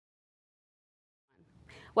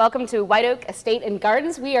Welcome to White Oak Estate and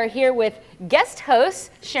Gardens. We are here with guest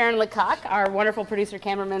host Sharon Lecoq, our wonderful producer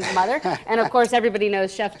cameraman's mother, and of course everybody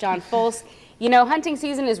knows Chef John Folse. You know, hunting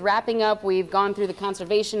season is wrapping up. We've gone through the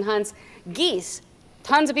conservation hunts. Geese,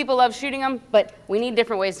 tons of people love shooting them, but we need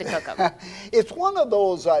different ways to cook them. It's one of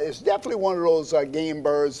those, it's definitely one of those game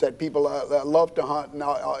birds that people love to hunt.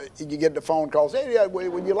 Now, you get the phone calls, hey,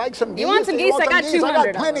 would you like some geese? You want some geese? I got 200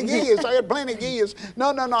 I got plenty of geese. I got plenty of geese. No,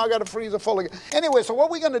 I got a freezer full of geese. Anyway, so what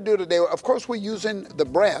we're going to do today, of course, we're using the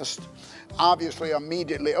breast. Obviously,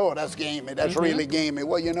 immediately, oh, that's gamey. That's really gamey.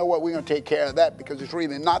 Well, you know what? We're going to take care of that because it's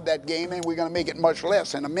really not that gamey. We're going to make it much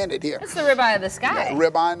less in a minute here. It's the ribeye of the sky. Yeah,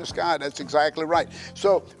 ribeye in the sky. That's exactly right.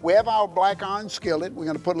 So we have our black iron skillet. We're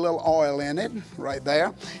going to put a little oil in it right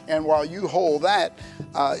there. And while you hold that,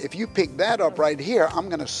 if you pick that up right here, I'm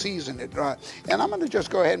going to season it. And I'm going to just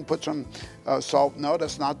go ahead and put some salt. No,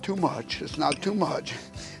 that's not too much. It's not too much.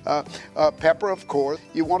 Pepper, of course.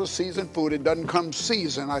 You want to season food. It doesn't come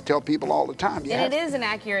seasoned. I tell people all the time. And it is an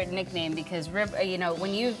accurate nickname because, you know,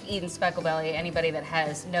 when you've eaten speckle belly, anybody that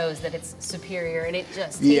has knows that it's superior, and it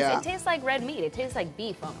just tastes, it tastes like red meat. It tastes like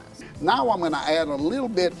beef almost. Now I'm going to add a little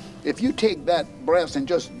bit. If you take that breast and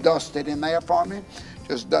just dust it in there for me,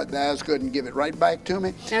 just that's good, and give it right back to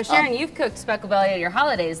me. Now, Sharon, you've cooked speckle belly at your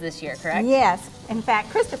holidays this year, correct? Yes. In fact,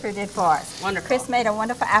 Christopher did for us. Wonderful. Chris made a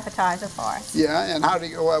wonderful appetizer for us. Yeah, and how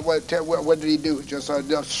did what did he do? Just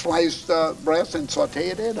sliced breast and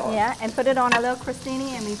sauteed it? Or? Yeah, and put it on a little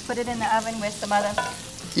crostini, and we put it in the oven with some other.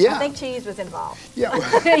 Yeah. I think cheese was involved. Yeah.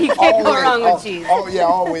 You can't go wrong with cheese. Oh, yeah,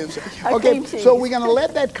 always. Okay, so we're going to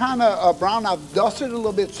let that kind of brown. I've dusted a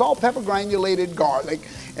little bit, salt, pepper, granulated garlic.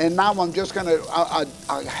 And now I'm just going to,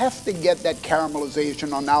 I have to get that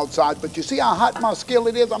caramelization on the outside. But you see how hot my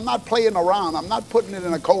skillet is? I'm not playing around. I'm not putting it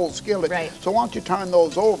in a cold skillet. Right. So once you turn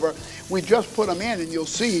those over, we just put them in and you'll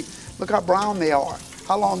see, look how brown they are.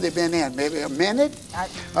 How long they've been in? Maybe a minute?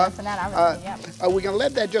 We're going to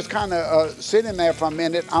let that just kind of sit in there for a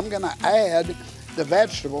minute. I'm going to add the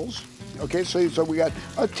vegetables. Okay, so we got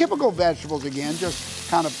typical vegetables again, just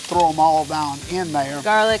kind of throw them all down in there.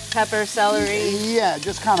 Garlic, pepper, celery. Yeah,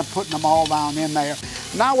 just kind of putting them all down in there.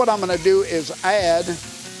 Now what I'm going to do is add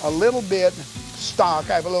a little bit stock.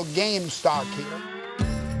 I have a little game stock here.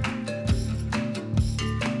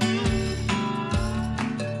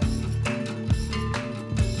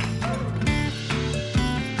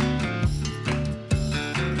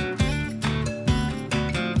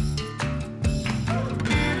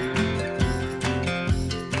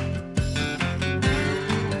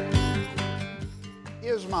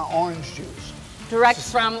 Here's my orange juice. Direct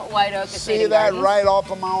from White Oak Estate. See that right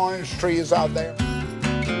off of my orange trees out there.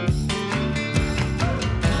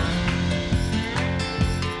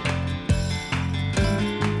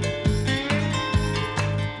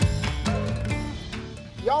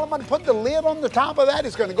 Y'all, I'm going to put the lid on the top of that.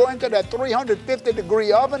 It's going to go into that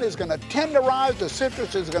 350-degree oven. It's going to tenderize. The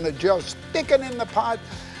citrus is going to just thicken in the pot.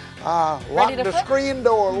 Lock the screen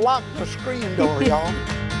door. Lock the screen door, y'all.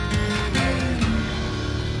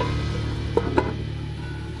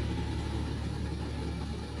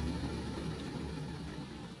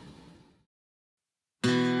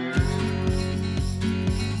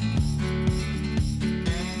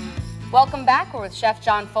 Welcome back. We're with Chef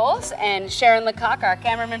John Folse and Sharon Lecoq, our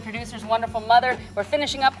cameraman, producer's wonderful mother. We're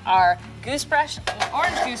finishing up our goose breast,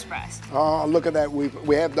 orange goose breast. Oh, look at that.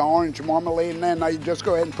 We have the orange marmalade in there. Now you just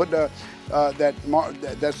go ahead and put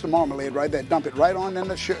that's the marmalade right there. Dump it right on in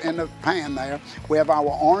the pan there. We have our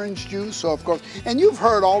orange juice, so of course, and you've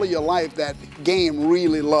heard all of your life that game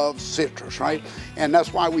really loves citrus, right? And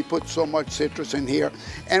that's why we put so much citrus in here.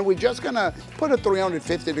 And we're just gonna put a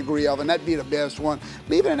 350-degree oven. That'd be the best one.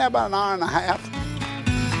 Leave it in there about an hour and a half.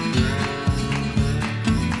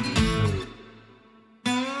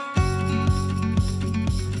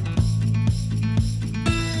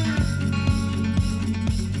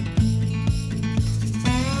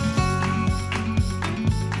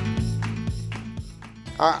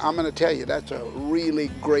 I'm going to tell you, that's a really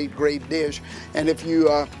great dish. And if you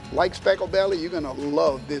like speckle belly, you're going to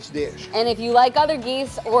love this dish. And if you like other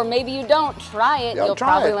geese, or maybe you don't, try it. You'll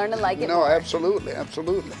probably learn to like it more. No, absolutely.